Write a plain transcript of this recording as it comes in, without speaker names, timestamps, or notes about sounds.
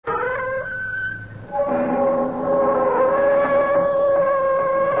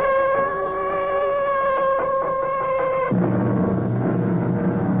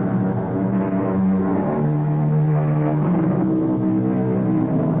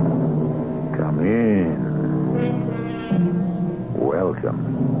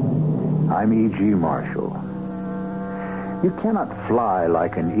welcome. I'm E.G. Marshall. You cannot fly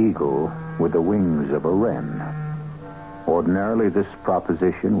like an eagle with the wings of a wren. Ordinarily, this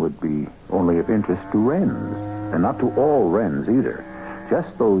proposition would be only of interest to wrens, and not to all wrens either.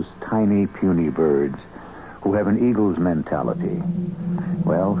 Just those tiny, puny birds who have an eagle's mentality.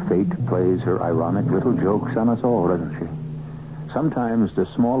 Well, fate plays her ironic little jokes on us all, doesn't she? Sometimes the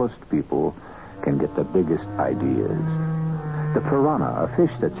smallest people can get the biggest ideas. The piranha, a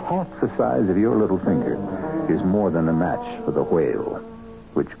fish that's half the size of your little finger, is more than a match for the whale,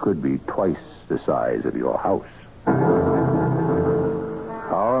 which could be twice the size of your house.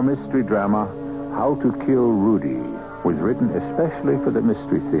 Our mystery drama, How to Kill Rudy, was written especially for the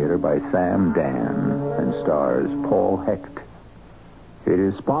Mystery Theater by Sam Dan and stars Paul Hecht. It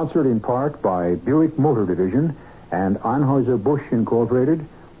is sponsored in part by Buick Motor Division and Anheuser-Busch Incorporated,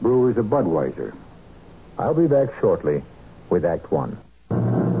 Brewers of Budweiser. I'll be back shortly with Act One.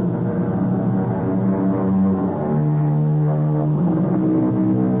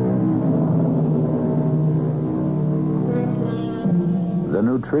 The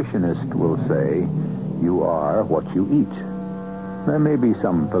nutritionist will say, you are what you eat. There may be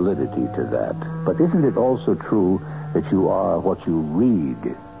some validity to that, but isn't it also true that you are what you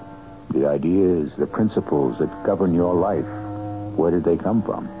read? The ideas, the principles that govern your life, where did they come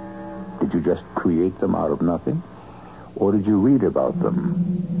from? Did you just create them out of nothing? Or did you read about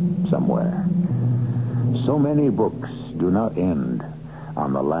them somewhere? So many books do not end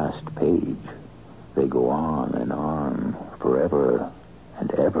on the last page. They go on forever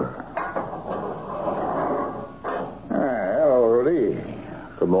and ever. Hello, Rudy.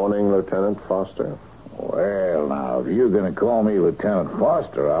 Good morning, Lieutenant Foster. Well, now, if you're going to call me Lieutenant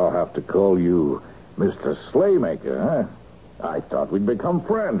Foster, I'll have to call you Mr. Slaymaker, huh? I thought we'd become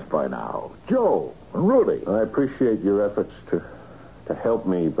friends by now. Joe and Rudy. I appreciate your efforts to help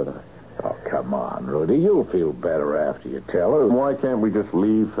me, but Oh, come on, Rudy. You'll feel better after you tell us. why can't we just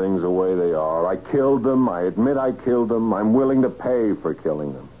leave things the way they are? I killed them. I admit I killed them. I'm willing to pay for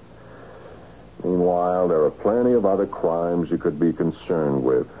killing them. Meanwhile, there are plenty of other crimes you could be concerned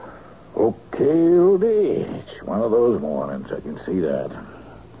with. Okay, Rudy. It's one of those mornings. I can see that.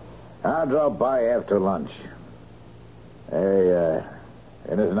 I'll drop by after lunch. Hey,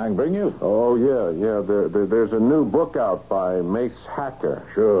 anything I can bring you? Oh, yeah. There's a new book out by Mace Hacker.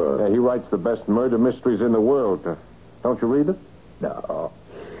 Sure. He writes the best murder mysteries in the world. Don't you read it? No.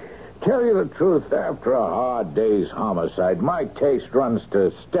 Tell you the truth, after a hard day's homicide, my taste runs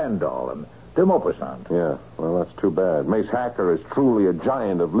to Stendhal and de Maupassant. Yeah, well, that's too bad. Mace Hacker is truly a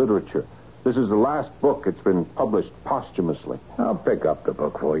giant of literature. This is the last book. It's been published posthumously. I'll pick up the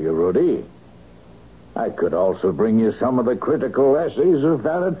book for you, Rudy. I could also bring you some of the critical essays of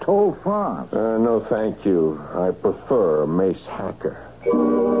Anatole France. No, thank you. I prefer Mace Hacker.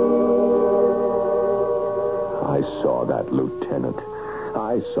 I saw that, Lieutenant.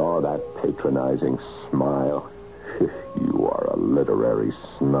 I saw that patronizing smile. You are a literary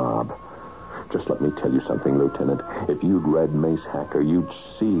snob. Just let me tell you something, Lieutenant. If you'd read Mace Hacker, you'd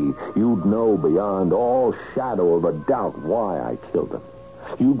see, you'd know beyond all shadow of a doubt why I killed him.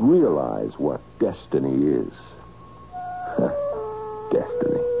 You'd realize what destiny is.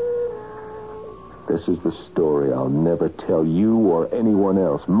 Destiny. This is the story I'll never tell you or anyone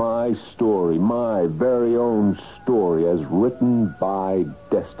else. My story, my very own story, as written by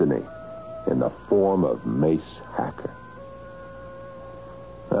destiny in the form of Mace Hacker.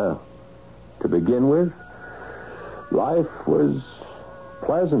 To begin with, life was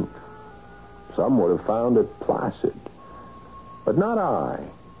pleasant. Some would have found it placid. But not I.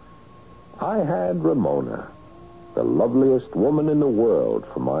 I had Ramona, the loveliest woman in the world,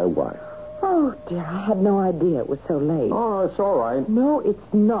 for my wife. Oh, dear, I had no idea it was so late. Oh, it's all right. No,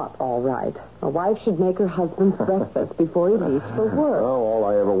 it's not all right. A wife should make her husband's breakfast before he leaves for work. Oh, all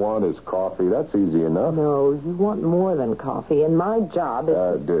I ever want is coffee. That's easy enough. No, you want more than coffee, and my job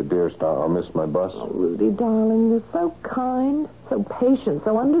is... Dearest, I'll miss my bus. Oh, Rudy, darling, you're so kind, so patient,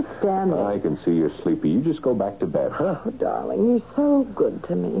 so understanding. I can see you're sleepy. You just go back to bed, huh? Oh, darling, you're so good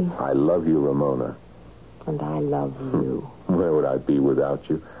to me. I love you, Ramona. And I love you. Where would I be without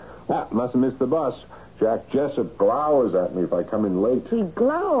you? Must have missed the bus. Jack Jessup glowers at me if I come in late. He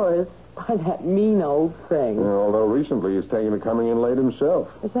glowers? Why, that mean old thing. Although recently he's taken to coming in late himself.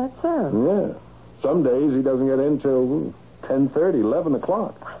 Is that so? Yeah. Some days he doesn't get in till 10:30, 11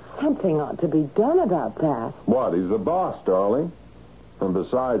 o'clock. Something ought to be done about that. What? He's the boss, darling. And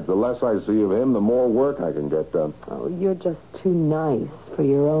besides, the less I see of him, the more work I can get done. Oh, you're just too nice for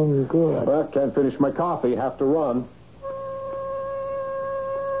your own good. Well, can't finish my coffee. Have to run.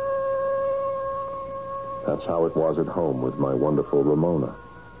 That's how it was at home with my wonderful Ramona.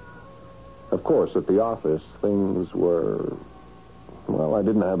 Of course, at the office, things were... Well, I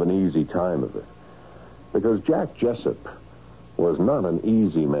didn't have an easy time of it. Because Jack Jessup was not an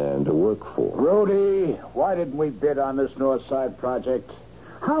easy man to work for. Rudy, why didn't we bid on this North Side project?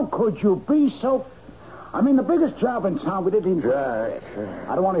 How could you be so... I mean, the biggest job in town, we didn't even... Jack.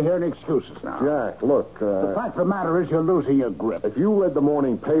 I don't want to hear any excuses now. Jack, look, The fact of the matter is you're losing your grip. if you read the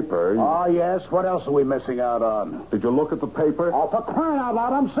morning paper... Oh, yes? What else are we missing out on? Did you look at the paper? Oh, for crying out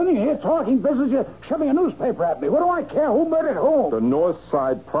loud, I'm sitting here talking business. You're shoving a newspaper at me. What do I care? Who murdered whom? The North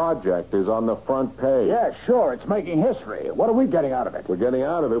Side project is on the front page. Yeah, sure. It's making history. What are we getting out of it? We're getting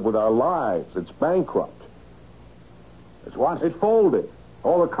out of it with our lives. It's bankrupt. It's what? It folded.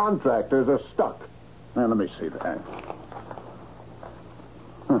 All the contractors are stuck. Now, let me see that.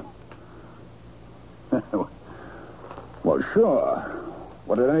 Huh. Well, sure.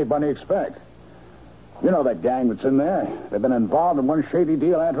 What did anybody expect? You know that gang that's in there. They've been involved in one shady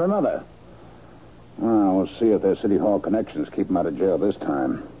deal after another. Well, we'll see if their City Hall connections keep them out of jail this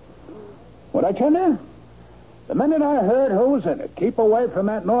time. What'd I tell you? The minute I heard who was in it, keep away from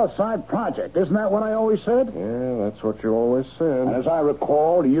that North Side project. Isn't that what I always said? Yeah, that's what you always said. And as I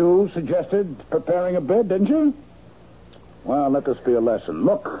recall, you suggested preparing a bid, didn't you? Well, let this be a lesson.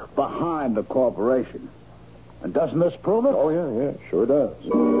 Look behind the corporation. And doesn't this prove it? Oh, yeah, sure does.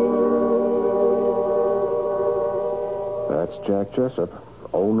 That's Jack Jessup,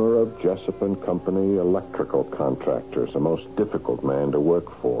 owner of Jessup and Company Electrical Contractors, the most difficult man to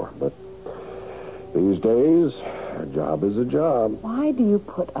work for. But these days, a job is a job. Why do you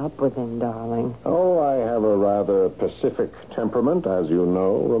put up with him, darling? Oh, I have a rather pacific temperament, as you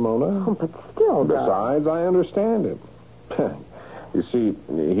know, Ramona. Oh, but still, Besides, I understand him. You see,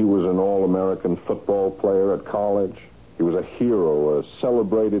 he was an all-American football player at college. He was a hero, a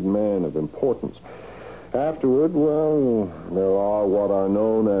celebrated man of importance. Afterward, well, there are what are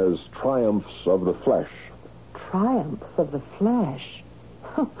known as triumphs of the flesh. Triumphs of the flesh?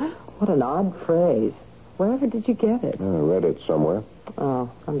 What an odd phrase. Wherever did you get it? I read it somewhere. Oh,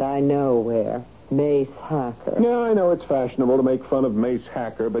 and I know where. Mace Hacker. Yeah, I know it's fashionable to make fun of Mace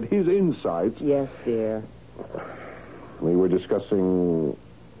Hacker, but his insights... Yes, dear. We were discussing...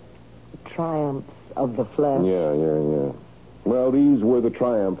 Triumphs of the flesh. Yeah. Well, these were the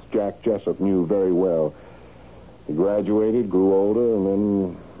triumphs Jack Jessup knew very well. He graduated, grew older, and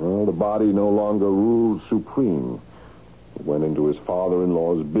then, well, the body no longer ruled supreme. He went into his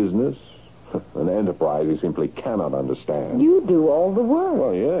father-in-law's business, an enterprise he simply cannot understand. You do all the work.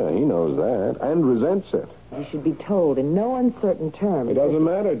 Well, yeah, he knows that, and resents it. You should be told in no uncertain terms. It doesn't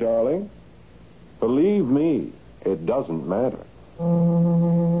matter, darling. Believe me, it doesn't matter.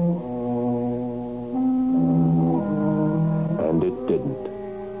 And it didn't.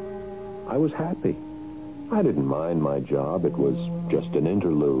 I was happy. I didn't mind my job. It was just an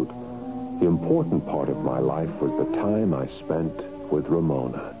interlude. The important part of my life was the time I spent with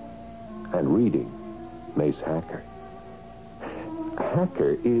Ramona and reading Mace Hacker.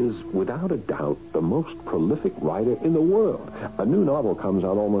 Hacker is, without a doubt, the most prolific writer in the world. A new novel comes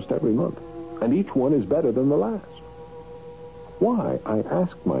out almost every month, and each one is better than the last. Why, I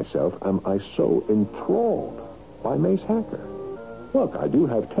asked myself, am I so enthralled by Mace Hacker? Look, I do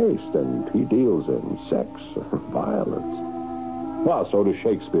have taste, and he deals in sex, violence. Well, so does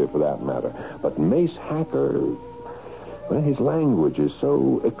Shakespeare, for that matter. But Mace Hacker, well, his language is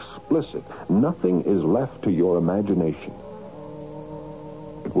so explicit. Nothing is left to your imagination.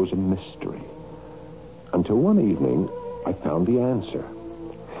 It was a mystery. Until one evening, I found the answer.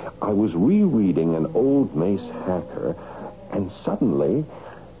 I was rereading an old Mace Hacker, and suddenly...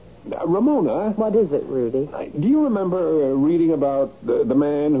 Ramona... What is it, Rudy? Do you remember reading about the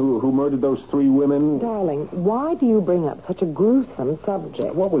man who murdered those 3 women? Darling, why do you bring up such a gruesome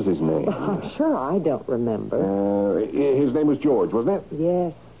subject? What was his name? I'm sure I don't remember. His name was George, wasn't it?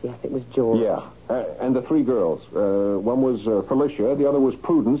 Yes, it was George. Yeah. And the 3 girls. One was Felicia, the other was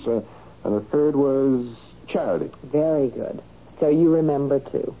Prudence, and the third was Charity. Very good. So you remember,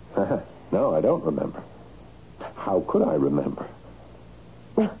 too. No, I don't remember. How could I remember?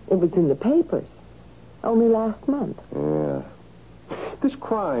 It was in the papers. Only last month. Yeah. This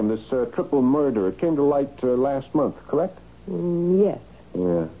crime, this triple murder, it came to light last month, correct? Yes.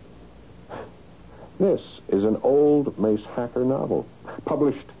 Yeah. This is an old Mace Hacker novel,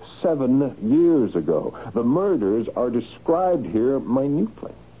 published 7 years ago. The murders are described here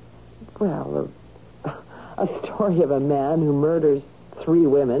minutely. Well, a story of a man who murders 3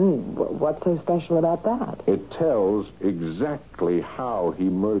 women. What's so special about that? It tells exactly how he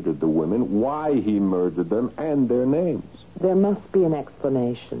murdered the women, why he murdered them, and their names. There must be an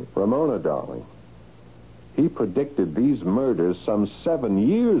explanation. Ramona, darling, He predicted these murders some 7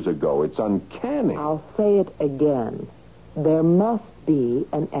 years ago. It's uncanny. I'll say it again. There must be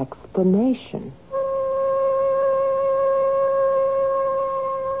an explanation.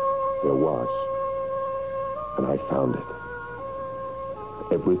 There was. And I found it.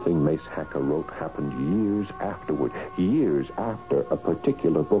 Everything Mace Hacker wrote happened years afterward. Years after a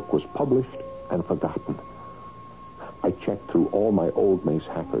particular book was published and forgotten. I checked through all my old Mace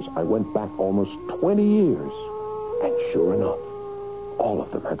Hackers. I went back almost 20 years. And sure enough, all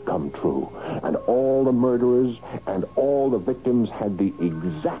of them had come true. And all the murderers and all the victims had the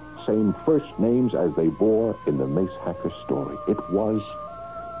exact same first names as they bore in the Mace Hacker story. It was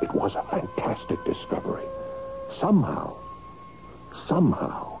a fantastic discovery. Somehow,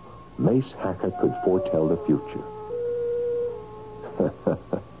 Mace Hacker could foretell the future.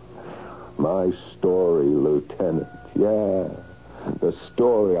 My story, Lieutenant. Yeah, the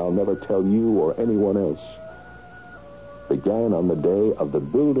story I'll never tell you or anyone else. Began on the day of the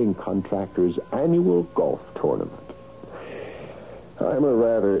building contractor's annual golf tournament. I'm a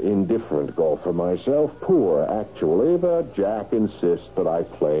rather indifferent golfer myself. Poor, actually, but Jack insists that I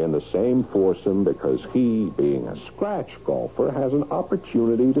play in the same foursome because he, being a scratch golfer, has an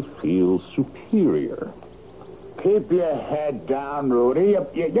opportunity to feel superior. Keep your head down, Rudy.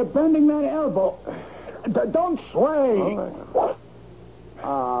 You're bending that elbow. Don't sway.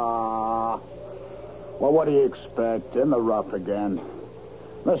 Well, what do you expect? In the rough again.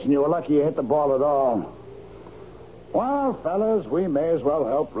 Listen, you were lucky you hit the ball at all. Well, fellas, we may as well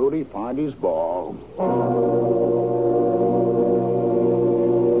help Rudy find his ball.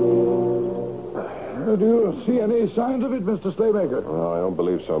 Do you see any signs of it, Mr. Slaymaker? Well, I don't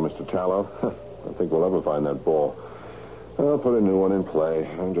believe so, Mr. Tallow. I don't think we'll ever find that ball. I'll put a new one in play.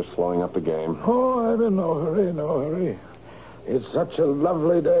 I'm just slowing up the game. Oh, I'm in no hurry. It's such a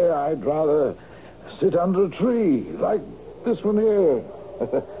lovely day, I'd rather sit under a tree, like this one here,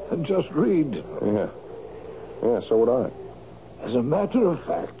 and just read. Yeah, so would I. As a matter of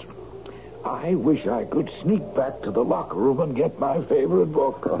fact, I wish I could sneak back to the locker room and get my favorite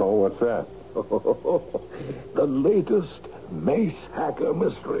book. Oh, what's that? The latest Mace Hacker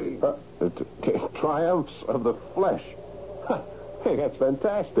mystery. Triumphs of the Flesh. Hey, that's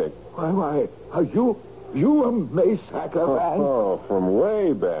fantastic. Why, are you a Mace Hacker fan? Oh, from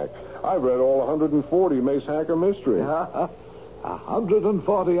way back. I've read all 140 Mace Hacker mysteries.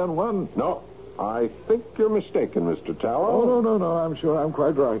 141? No, I think you're mistaken, Mr. Tallow. Oh, no, I'm sure I'm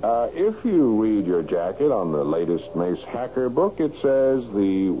quite right. If you read your jacket on the latest Mace Hacker book, it says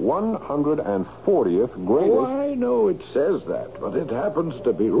the 140th greatest... Oh, I know it says that, but it happens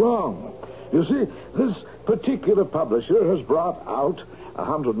to be wrong. You see, this particular publisher has brought out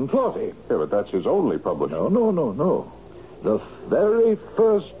 140. Yeah, but that's his only publisher. No. The very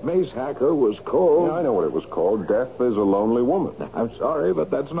first Mace Hacker was called... Yeah, I know what it was called. Death is a Lonely Woman. I'm sorry, but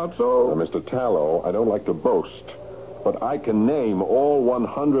that's not so. Now, Mr. Tallow, I don't like to boast, but I can name all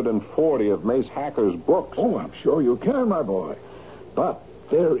 140 of Mace Hacker's books. Oh, I'm sure you can, my boy. But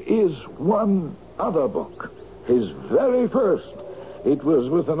there is one other book. His very first. It was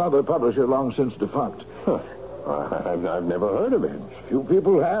with another publisher long since defunct. Huh. I've never heard of it. Few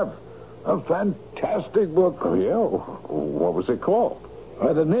people have. A fantastic book. Oh, yeah? What was it called?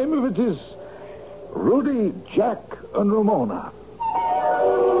 The name of it is Rudy, Jack, and Ramona.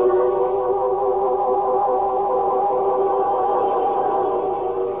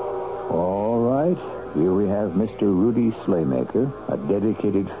 All right. Here we have Mr. Rudy Slaymaker, a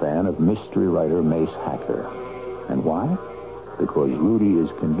dedicated fan of mystery writer Mace Hacker. And why? Because Rudy is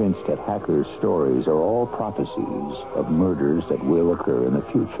convinced that Hacker's stories are all prophecies of murders that will occur in the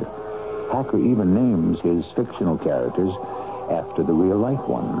future. Hacker even names his fictional characters after the real-life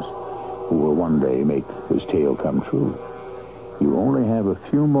ones, who will one day make his tale come true. You only have a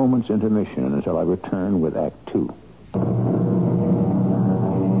few moments intermission until I return with Act 2.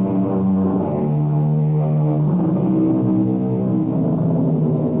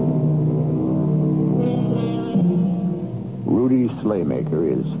 Rudy Slaymaker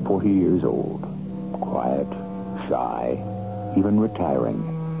is 40 years old. Quiet, shy, even retiring.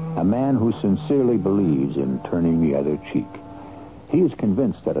 A man who sincerely believes in turning the other cheek. He is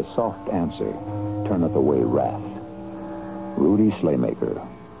convinced that a soft answer turneth away wrath. Rudy Slaymaker,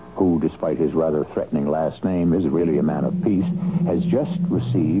 who, despite his rather threatening last name, is really a man of peace, has just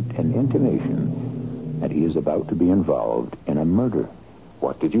received an intimation that he is about to be involved in a murder.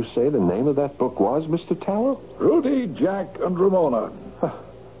 What did you say the name of that book was, Mr. Tallow? Rudy, Jack, and Ramona.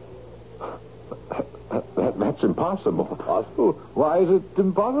 That's impossible. Impossible? Why is it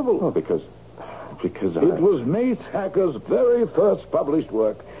impossible? Oh, because It was Mace Hacker's very first published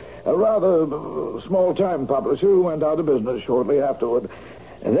work. a rather small-time publisher who went out of business shortly afterward.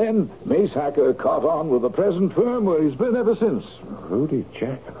 And then Mace Hacker caught on with the present firm where he's been ever since. Rudy,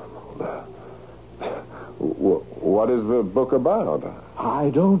 Jack, and Ramona. What is the book about? I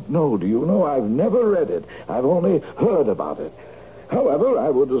don't know. Do you know? I've never read it. I've only heard about it. However, I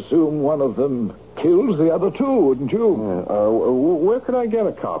would assume one of them kills the other two, wouldn't you? Where could I get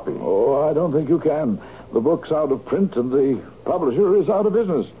a copy? Oh, I don't think you can. The book's out of print and the publisher is out of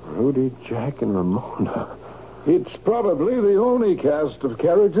business. Rudy, Jack, and Ramona. It's probably the only cast of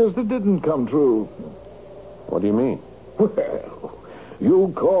characters that didn't come true. What do you mean? Well,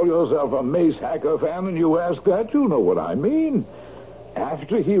 you call yourself a Mace Hacker fan and you ask that, you know what I mean.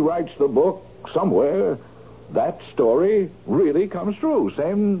 After he writes the book somewhere, that story really comes true.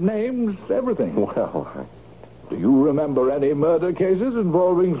 Same names, everything. Well, Do you remember any murder cases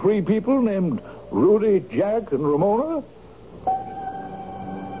involving 3 people named Rudy, Jack, and Ramona?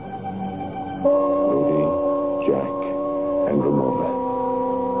 Rudy, Jack, and Ramona.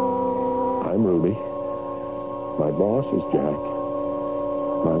 I'm Rudy. My boss is Jack.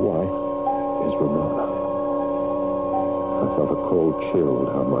 My wife is Ramona. I felt a cold chill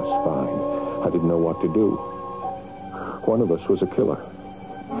down my spine. I didn't know what to do. One of us was a killer.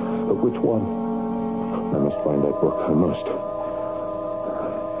 But which one? I must find that book. I must.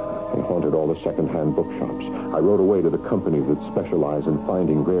 I haunted all the second-hand bookshops. I rode away to the companies that specialize in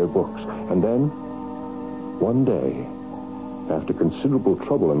finding rare books. And then, one day, after considerable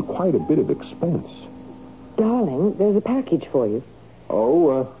trouble and quite a bit of expense... Darling, there's a package for you.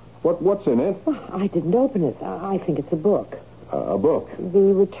 Oh, what's in it? Oh, I didn't open it. I think it's a book. A book?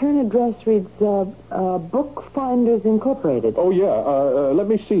 The return address reads, Bookfinders Incorporated. Oh, yeah. Let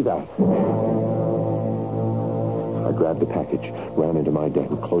me see that. I grabbed the package, ran into my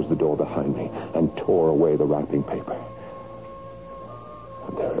den, closed the door behind me, and tore away the wrapping paper.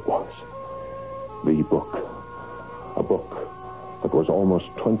 And there it was. The book. A book that was almost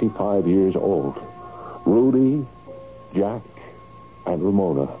 25 years old. Rudy, Jack, and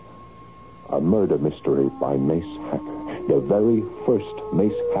Ramona. A murder mystery by Mace Hacker. The very first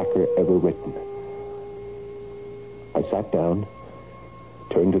Mace Hacker ever written. I sat down,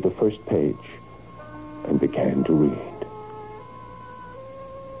 turned to the first page, and began to read.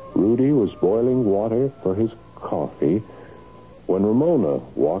 Rudy was boiling water for his coffee when Ramona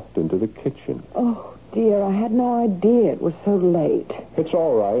walked into the kitchen. Oh, dear, I had no idea it was so late. It's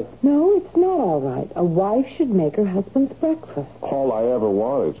all right. No, it's not all right. A wife should make her husband's breakfast. All I ever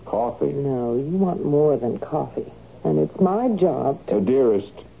want is coffee. No, you want more than coffee. And it's my job to...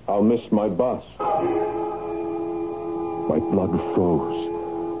 Dearest, I'll miss my bus. My blood froze.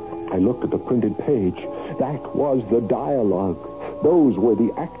 I looked at the printed page. That was the dialogue. Those were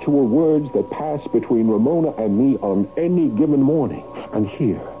the actual words that passed between Ramona and me on any given morning. And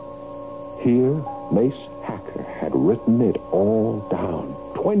here, Mace Hacker had written it all down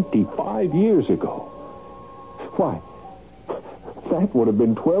 25 years ago. Why, that would have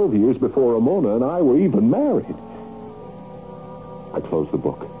been 12 years before Ramona and I were even married. I closed the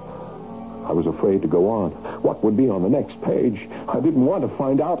book. I was afraid to go on. What would be on the next page? I didn't want to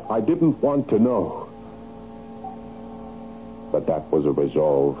find out. I didn't want to know. But that was a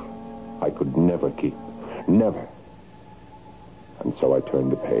resolve I could never keep. Never. And so I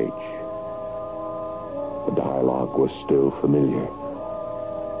turned the page. The dialogue was still familiar.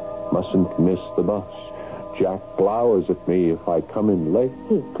 Mustn't miss the bus. Jack glowers at me if I come in late.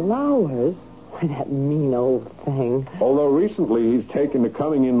 He glowers? Why, that mean old thing. Although recently he's taken to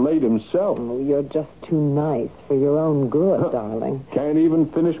coming in late himself. Oh, you're just too nice for your own good, darling. Can't even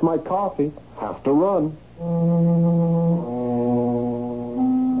finish my coffee. Have to run.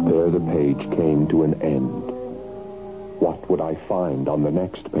 There the page came to an end. What would I find on the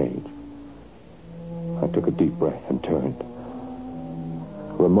next page? I took a deep breath and turned.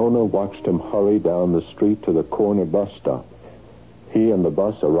 Ramona watched him hurry down the street to the corner bus stop. He and the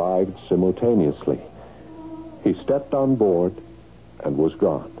bus arrived simultaneously. He stepped on board and was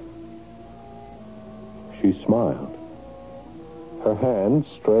gone. She smiled. Her hand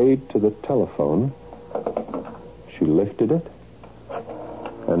strayed to the telephone. She lifted it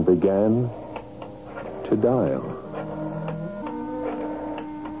and began to dial.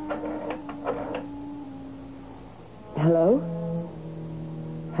 Hello?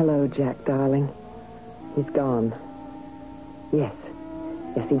 Hello, Jack, darling. He's gone. Yes,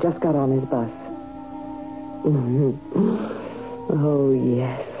 he just got on his bus. Oh,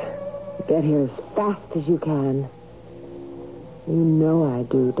 yes. Get here as fast as you can. You know I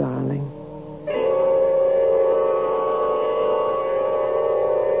do, darling.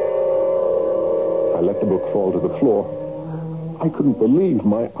 I let the book fall to the floor. I couldn't believe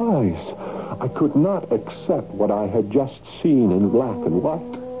my eyes. I could not accept what I had just seen in black and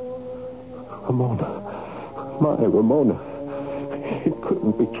white. Ramona. My Ramona. It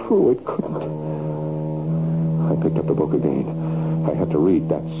couldn't be true. It couldn't. I picked up the book again. I had to read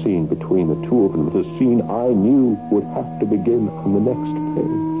that scene between the two of them, the scene I knew would have to begin on the next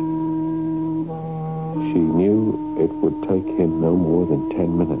page. She knew it would take him no more than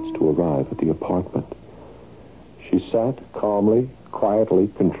 10 minutes to arrive at the apartment. She sat calmly, quietly,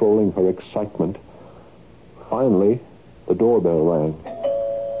 controlling her excitement. Finally, the doorbell rang.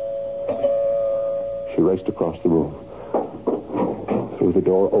 She raced across the room. Threw the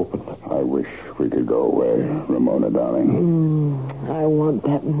door open. I wish we could go away, Ramona, darling. I want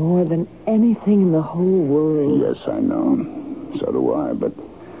that more than anything in the whole world. Yes, I know. So do I, but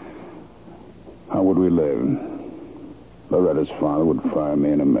how would we live? Loretta's father would fire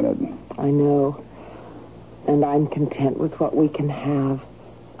me in a minute. I know. And I'm content with what we can have,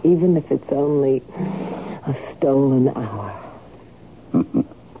 even if it's only a stolen hour.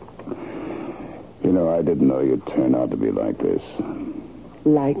 You know, I didn't know you'd turn out to be like this.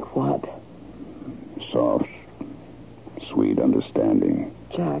 Like what? Soft, sweet, understanding.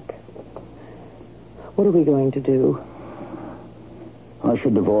 Jack, what are we going to do? I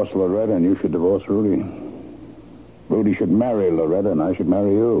should divorce Loretta and you should divorce Rudy. Rudy should marry Loretta and I should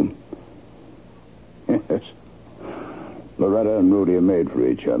marry you. Yes. Loretta and Rudy are made for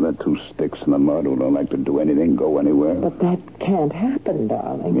each other. Two sticks in the mud who don't like to do anything, go anywhere. But that can't happen,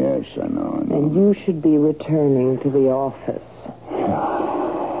 darling. Yes, I know. And you should be returning to the office.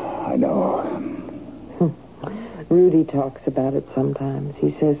 I know. Rudy talks about it sometimes.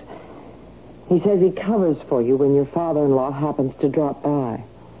 He says he covers for you when your father-in-law happens to drop by.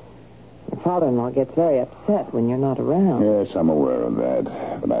 Your father-in-law gets very upset when you're not around. Yes, I'm aware of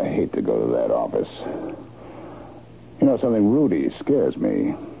that. But I hate to go to that office. You know something? Rudy scares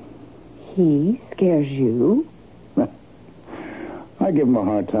me. He scares you? I give him a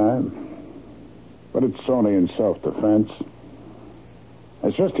hard time. But it's only in self-defense.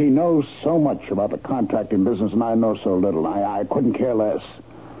 It's just he knows so much about the contracting business and I know so little. I couldn't care less.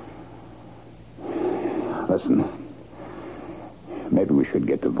 Listen, maybe we should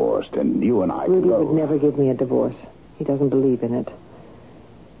get divorced and you and I Rudy can go. would never give me a divorce. He doesn't believe in it.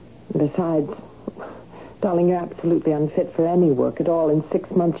 Besides, darling, you're absolutely unfit for any work at all. In 6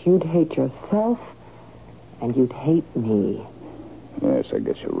 months, you'd hate yourself and you'd hate me. Yes, I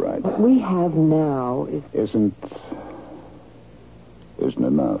guess you're right. What we have now Isn't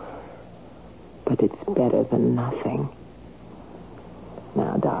enough. But it's better than nothing.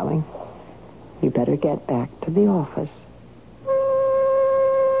 Now, darling, you better get back to the office.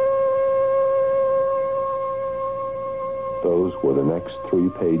 Those were the next 3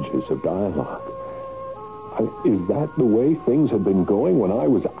 pages of dialogue. Is that the way things had been going when I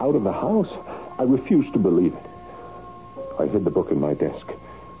was out of the house? I refused to believe it. I hid the book in my desk,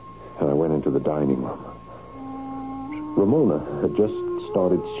 and I went into the dining room. Ramona had just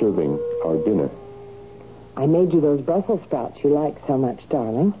started serving our dinner. I made you those Brussels sprouts you like so much,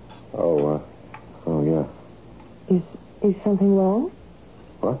 darling. Oh, yeah. Is something wrong?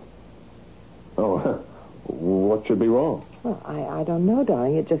 What? Oh, what should be wrong? Well, I don't know,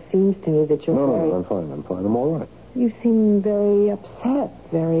 darling. It just seems to me that you're very... No, I'm fine. I'm all right. You seem very upset,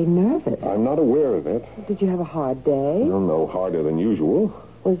 very nervous. I'm not aware of it. Did you have a hard day? No harder than usual.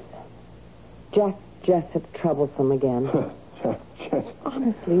 Was Jack Jessup troublesome again? Jack.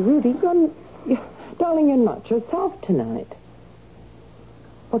 Honestly, Rudy, darling, you're not yourself tonight.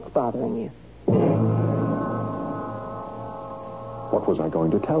 What's bothering you? What was I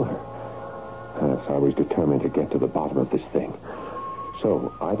going to tell her? Yes, I was determined to get to the bottom of this thing.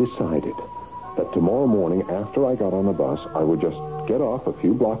 So I decided that tomorrow morning, after I got on the bus, I would just get off a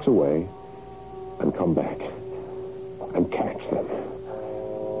few blocks away and come back and catch them.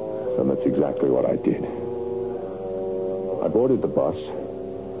 So that's exactly what I did. I boarded the bus,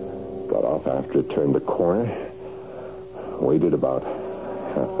 got off after it turned the corner, waited about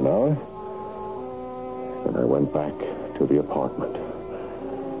half an hour, and I went back to the apartment.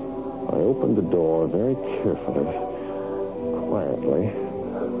 I opened the door very carefully, quietly.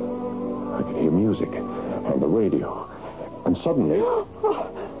 I could hear music on the radio. And suddenly...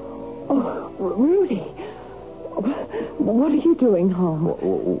 Oh, Rudy. What are you doing home?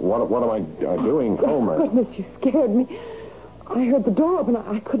 What am I doing home? Oh, goodness, you scared me. I heard the door open.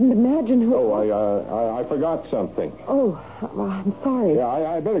 I couldn't imagine who... Oh, I forgot something. Oh, I'm sorry. Yeah,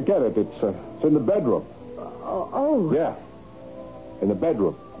 I better get it. It's in the bedroom. Oh. Yeah, in the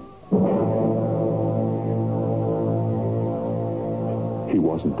bedroom. He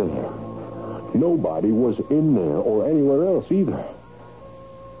wasn't there. Nobody was in there or anywhere else either.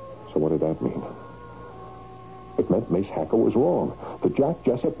 So what did that mean? It meant Mace Hacker was wrong. That Jack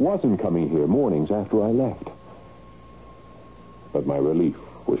Jessup wasn't coming here mornings after I left. But my relief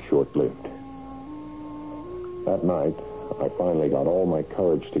was short-lived. That night, I finally got all my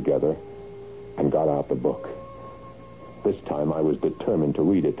courage together and got out the book. This time I was determined to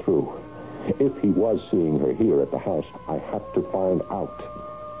read it through. If he was seeing her here at the house, I had to find out.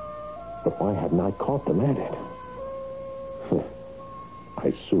 But why hadn't I caught them at it?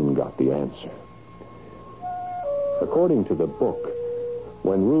 I soon got the answer. According to the book,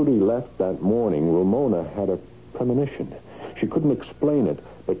 when Rudy left that morning, Ramona had a premonition. She couldn't explain it,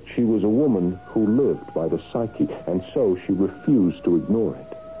 but she was a woman who lived by the psyche, and so she refused to ignore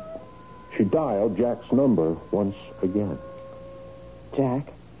it. She dialed Jack's number once again.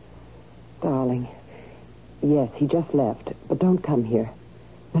 Jack? Darling. Yes, he just left, but don't come here.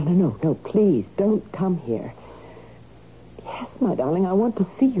 No, please, don't come here. Yes, my darling, I want to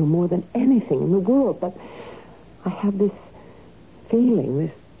see you more than anything in the world, but I have this feeling,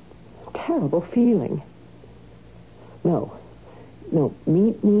 this terrible feeling. No,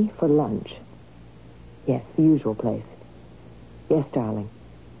 meet me for lunch. Yes, the usual place. Yes, darling,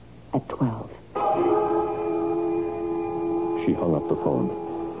 at 12. She hung up the phone.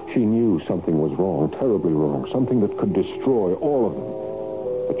 She knew something was wrong, terribly wrong, something that could destroy all of them,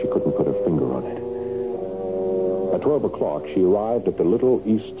 but she couldn't put her finger on it. At 12 o'clock, she arrived at the little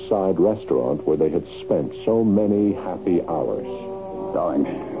East Side restaurant where they had spent so many happy hours. Darling,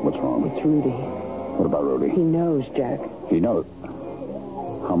 what's wrong? It's Rudy. What about Rudy? He knows, Jack. He knows.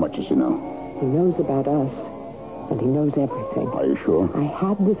 How much does he know? He knows about us, and he knows everything. Are you sure? I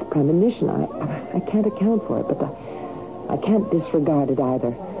had this premonition. I can't account for it, but I can't disregard it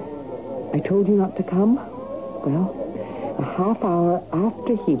either. I told you not to come. Well, a half hour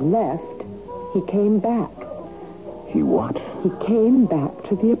after he left, he came back. He what? He came back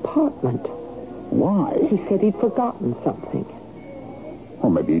to the apartment. Why? He said he'd forgotten something.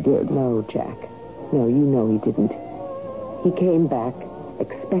 Well, maybe he did. No, Jack. No, you know he didn't. He came back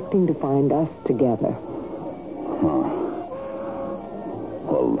expecting to find us together. Huh.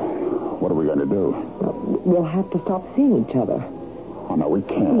 Well, what are we going to do? We'll have to stop seeing each other. Oh, no, we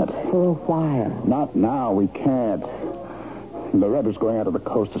can't. For a while. Not now, we can't. Loretta's going out to the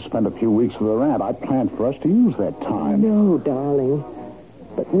coast to spend a few weeks with her aunt. I planned for us to use that time. No, darling.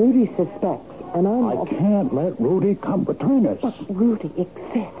 But Rudy suspects, and I can't let Rudy come between us. But Rudy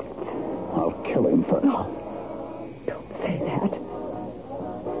exists. I'll kill him first. No. Don't say that.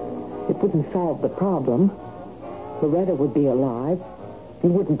 It wouldn't solve the problem. Loretta would be alive. You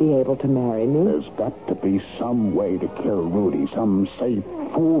wouldn't be able to marry me. There's got to be some way to kill Rudy. Some safe,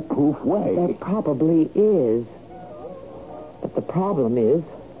 foolproof way. There probably is. But the problem is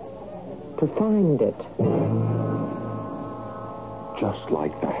to find it. Just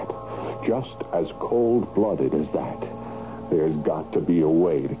like that. Just as cold-blooded as that. There's got to be a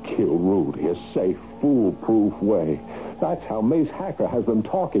way to kill Rudy. A safe, foolproof way. That's how Mace Hacker has them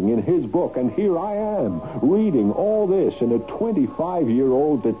talking in his book. And here I am, reading all this in a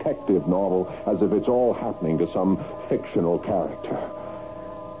 25-year-old detective novel as if it's all happening to some fictional character.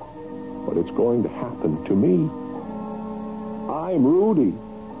 But it's going to happen to me. I'm Rudy.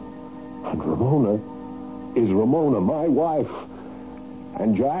 And Ramona is Ramona, my wife.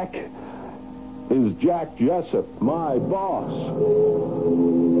 And Jack is Jack Jessup, my boss.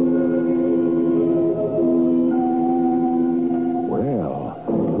 Well,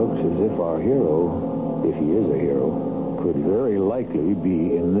 it looks as if our hero, if he is a hero, could very likely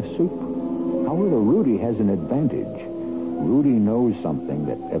be in the soup. However, Rudy has an advantage. Rudy knows something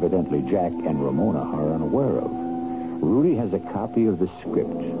that evidently Jack and Ramona are unaware of. Rudy has a copy of the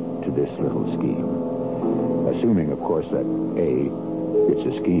script to this little scheme. Assuming, of course, that A, it's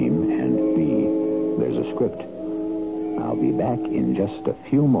a scheme, and B, there's a script. I'll be back in just a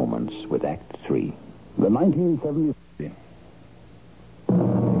few moments with Act 3. The 1970s.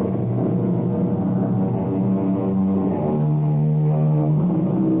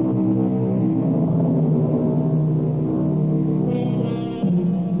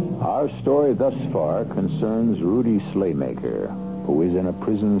 Our story thus far concerns Rudy Slaymaker, who is in a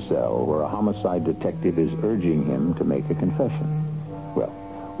prison cell where a homicide detective is urging him to make a confession. Well,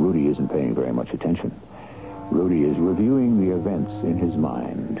 Rudy isn't paying very much attention. Rudy is reviewing the events in his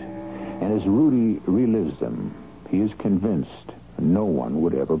mind. And as Rudy relives them, he is convinced no one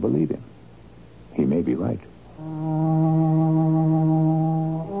would ever believe him. He may be right.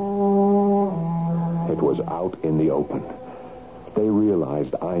 It was out in the open. They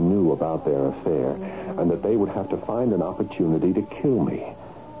realized I knew about their affair and that they would have to find an opportunity to kill me.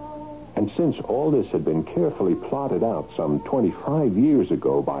 And since all this had been carefully plotted out some 25 years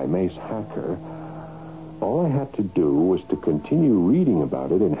ago by Mace Hacker, all I had to do was to continue reading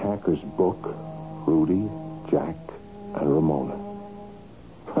about it in Hacker's book, Rudy, Jack, and Ramona.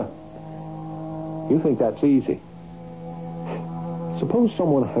 You think that's easy? Suppose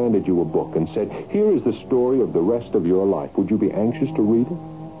someone handed you a book and said, here is the story of the rest of your life. Would you be anxious to read it?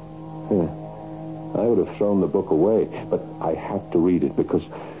 I would have thrown the book away, but I had to read it because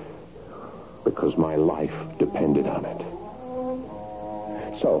my life depended on it.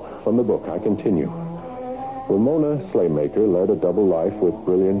 So, from the book, I continue. Ramona Slaymaker led a double life with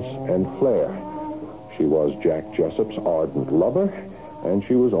brilliance and flair. She was Jack Jessup's ardent lover, and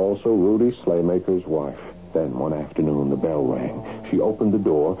she was also Rudy Slaymaker's wife. Then, one afternoon, the bell rang. She opened the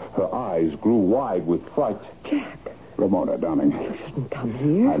door. Her eyes grew wide with fright. Jack. Ramona, darling. You shouldn't come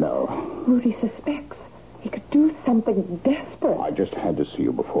here. I know. Rudy suspects. He could do something desperate. I just had to see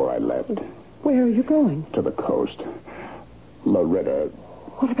you before I left. Where are you going? To the coast. Loretta.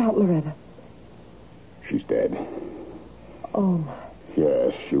 What about Loretta? She's dead. Oh, my.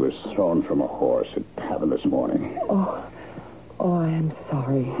 Yes, she was thrown from a horse at Tavern this morning. Oh, I am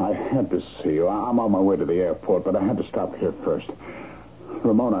sorry. I had to see you. I'm on my way to the airport, but I had to stop here first.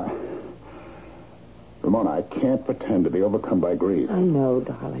 Ramona, I can't pretend to be overcome by grief. I know,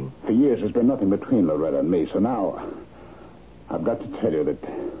 darling. For years, there's been nothing between Loretta and me, so now I've got to tell you that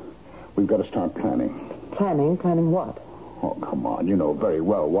we've got to start planning. Planning? Planning what? Oh, come on. You know very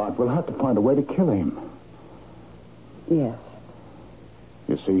well what. We'll have to find a way to kill him. Yes.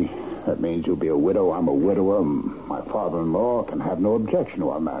 You see, that means you'll be a widow, I'm a widower, and my father-in-law can have no objection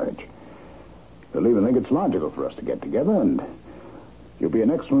to our marriage. He'll even think it's logical for us to get together, and you'll be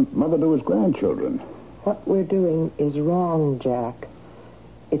an excellent mother to his grandchildren. What we're doing is wrong, Jack.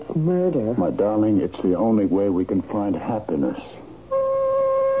 It's murder. My darling, it's the only way we can find happiness.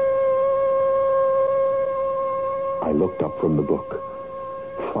 I looked up from the book.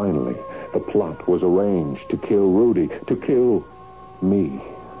 Finally, the plot was arranged to kill Rudy, to kill me.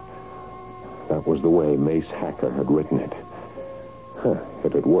 That was the way Mace Hacker had written it.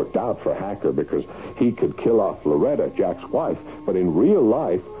 It had worked out for Hacker because he could kill off Loretta, Jack's wife. But in real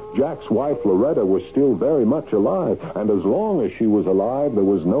life, Jack's wife, Loretta, was still very much alive. And as long as she was alive, there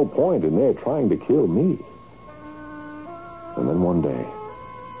was no point in their trying to kill me. And then one day,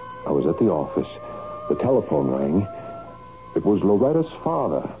 I was at the office. The telephone rang. It was Loretta's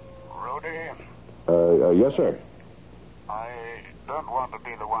father. Rudy? Yes, sir. I don't want to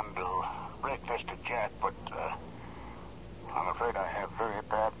be the one to break this to Jack, but I'm afraid I have very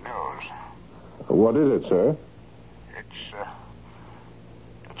bad news. What is it, sir? It's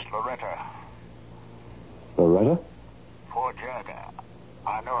Loretta. Loretta? Poor Jack.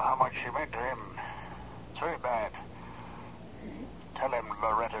 I know how much she meant to him. It's very bad. Tell him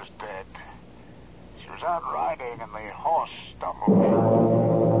Loretta's dead. She was out riding and the horse stumbled.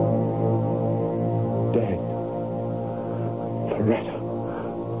 Dead. Loretta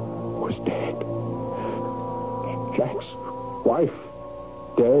was dead. Jack's wife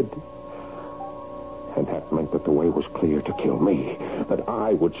dead. And that meant that the way was clear to kill me, that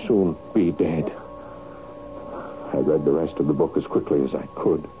I would soon be dead. I read the rest of the book as quickly as I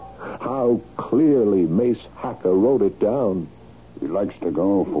could. How clearly Mace Hacker wrote it down. He likes to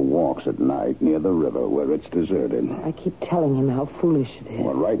go for walks at night near the river where it's deserted. I keep telling him how foolish it is.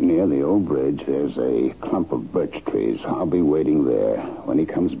 Well, right near the old bridge, there's a clump of birch trees. I'll be waiting there. When he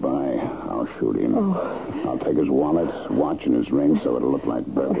comes by, I'll shoot him. Oh. I'll take his wallet, watch, and his ring so it'll look like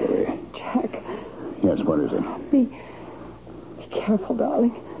burglary. Jack. Yes, what is it? Be careful,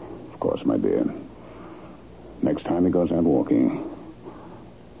 darling. Of course, my dear. Next time he goes out walking,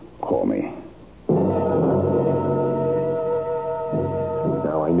 call me.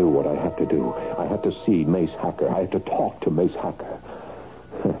 Now I knew what I had to do. I had to see Mace Hacker. I had to talk to Mace Hacker.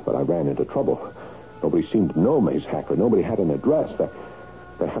 But I ran into trouble. Nobody seemed to know Mace Hacker. Nobody had an address.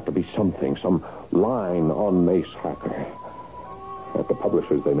 There had to be something, some line on Mace Hacker. At the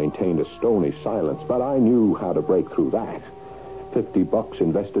publishers, they maintained a stony silence, but I knew how to break through that. $50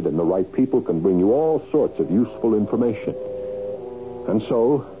 invested in the right people can bring you all sorts of useful information. And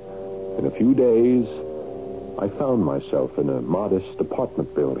so, in a few days, I found myself in a modest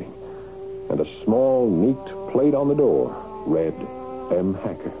apartment building, and a small, neat plate on the door read, M.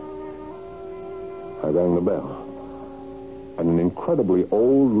 Hacker. I rang the bell, and an incredibly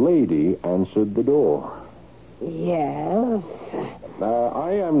old lady answered the door. Yes?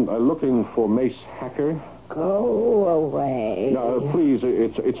 I am looking for Mace Hacker. Go away. Please,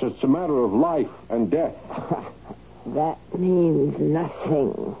 it's a matter of life and death. That means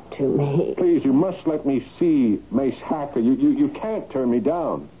nothing to me. Please, you must let me see Mace Hacker. You can't turn me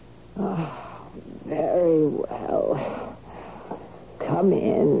down. Very well. Come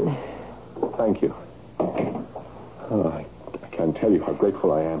in. Thank you. I can't tell you how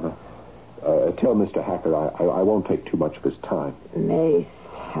grateful I am. Tell Mr. Hacker I won't take too much of his time. Mace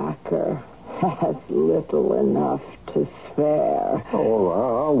Hacker has little enough to spare. Oh,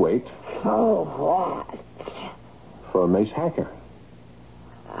 I'll wait. For what? For Mace Hacker.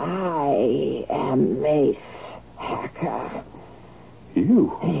 I am Mace Hacker.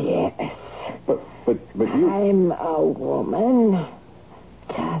 You? Yes. But you... I'm a woman.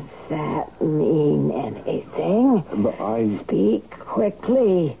 Does that mean anything? But I... Speak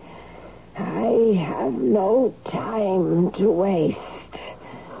quickly. I have no time to waste.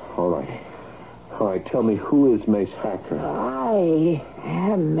 All right, tell me, who is Mace Hacker? I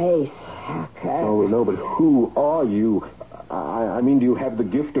am Mace Hacker. Oh, no, but who are you? I mean, do you have the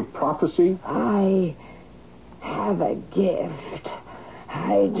gift of prophecy? I have a gift.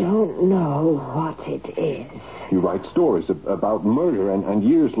 I don't know what it is. You write stories about murder, and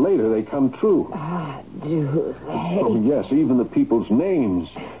years later they come true. Do they? Oh, yes, even the people's names.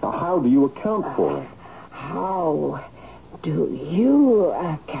 How do you account for it? How do you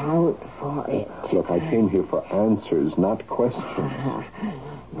account for it? Look, I came here for answers, not questions.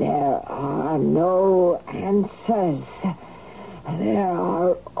 There are no answers. There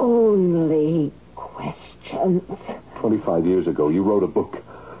are only questions. 25 years ago, you wrote a book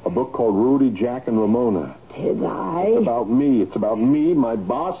called Rudy, Jack, and Ramona. Did I? It's about me. It's about me, my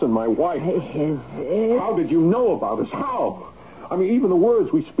boss, and my wife. Is it? How did you know about us? How? I mean, even the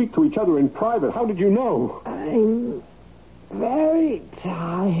words we speak to each other in private, how did you know? I'm very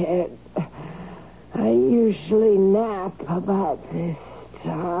tired. I usually nap about this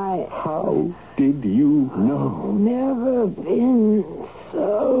time. How did you know? Never been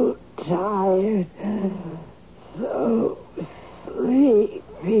so tired, so sleepy.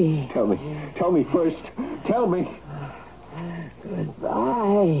 Tell me first. Tell me.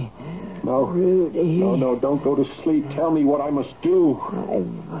 Goodbye, No. Rudy. No, don't go to sleep. Tell me what I must do.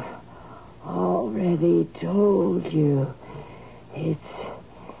 I've already told you. It's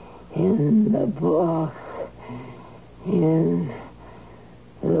in the book. In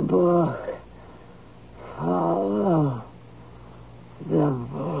the book. Follow the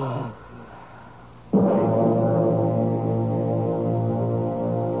book.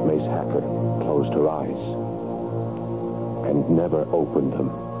 Mace Hacker closed her eyes and never opened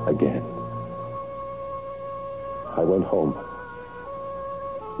them again. I went home,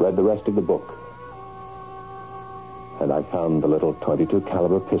 read the rest of the book, and I found the little .22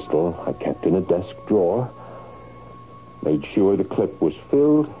 caliber pistol I kept in a desk drawer, made sure the clip was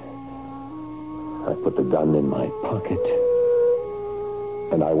filled. I put the gun in my pocket,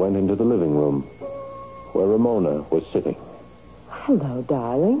 and I went into the living room where Ramona was sitting. Hello,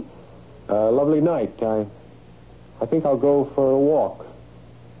 darling. Lovely night. I think I'll go for a walk.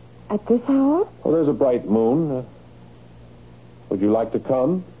 At this hour? Well, there's a bright moon. Would you like to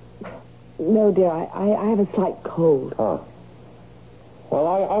come? No, dear. I have a slight cold. Well,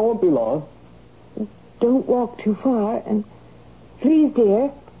 I won't be long. Don't walk too far, and please,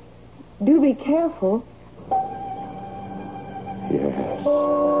 dear, do be careful.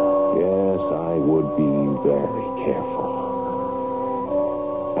 Yes, I would be very careful.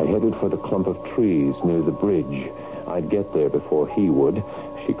 I headed for the clump of trees near the bridge. I'd get there before he would.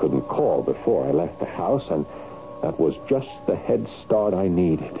 She couldn't call before I left the house, and that was just the head start I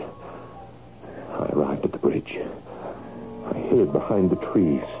needed. I arrived at the bridge. I hid behind the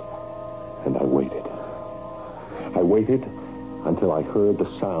trees, and I waited. I waited until I heard the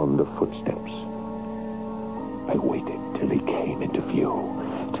sound of footsteps. I waited till he came into view,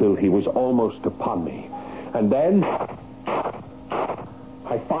 till he was almost upon me. And then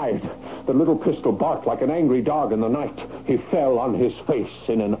I fired. The little pistol barked like an angry dog in the night. He fell on his face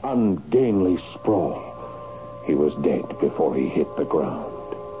in an ungainly sprawl. He was dead before he hit the ground.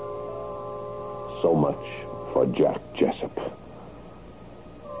 So much for Jack Jessup.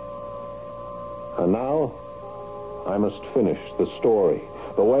 And now I must finish the story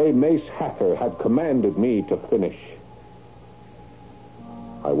the way Mace Hacker had commanded me to finish.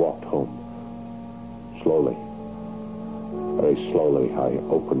 I walked home. Slowly, very slowly, I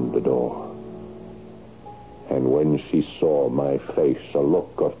opened the door. And when she saw my face, a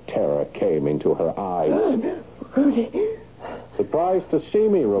look of terror came into her eyes. Rudy. Surprised to see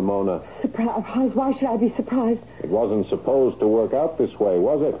me, Ramona. Surprised? Why should I be surprised? It wasn't supposed to work out this way,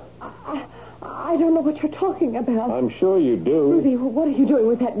 was it? I don't know what you're talking about. I'm sure you do. Rudy, what are you doing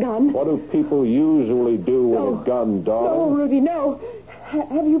with that gun? What do people usually do with a gun, darling? No, Rudy, no.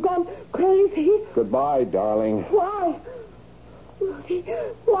 Have you gone crazy? Goodbye, darling. Why? Rudy,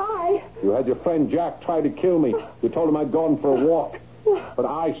 why? You had your friend Jack try to kill me. You told him I'd gone for a walk. But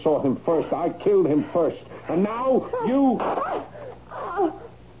I saw him first. I killed him first. And now you...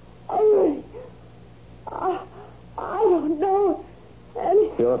 Rudy, I don't know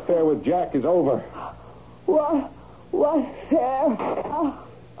any... Your affair with Jack is over. What affair?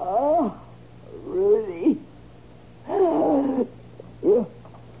 Rudy. You're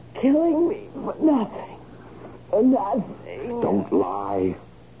killing me for nothing. For nothing. Don't lie.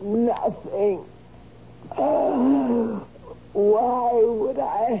 Nothing. Why would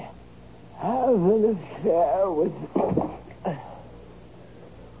I have an affair with...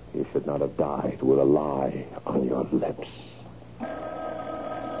 You should not have died with a lie on your lips.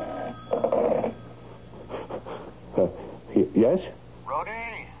 Yes?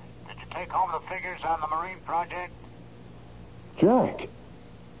 Rudy, did you take home the figures on the marine project? Jack.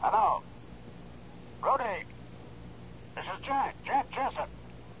 Hello. Rudy, this is Jack Jessup.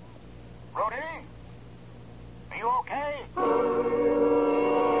 Rudy, are you okay?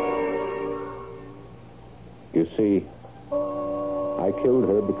 You see, I killed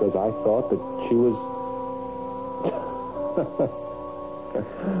her because I thought that she was...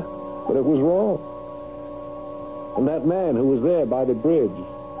 But it was wrong. And that man who was there by the bridge,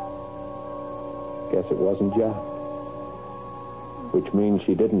 guess it wasn't Jack. Which means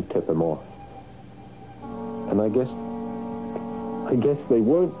she didn't tip him off. And I guess they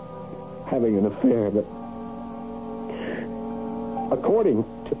weren't having an affair, but according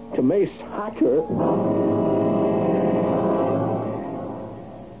to Mace Hacker...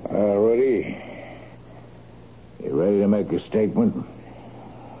 Rudy, you ready to make a statement?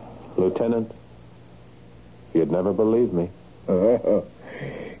 Lieutenant, you'd never believe me.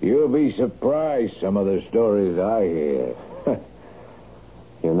 You'll be surprised some of the stories I hear.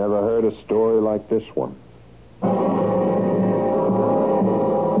 You never heard a story like this one.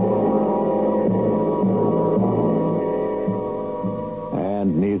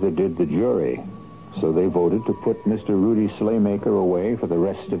 And neither did the jury. So they voted to put Mr. Rudy Slaymaker away for the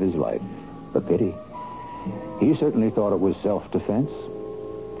rest of his life. A pity. He certainly thought it was self-defense.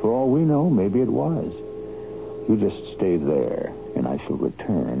 For all we know, maybe it was. You just stay there, and I shall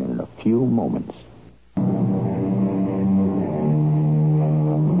return in a few moments.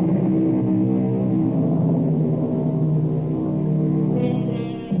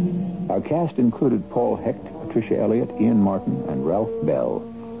 Our cast included Paul Hecht, Patricia Elliott, Ian Martin, and Ralph Bell.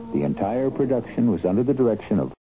 The entire production was under the direction of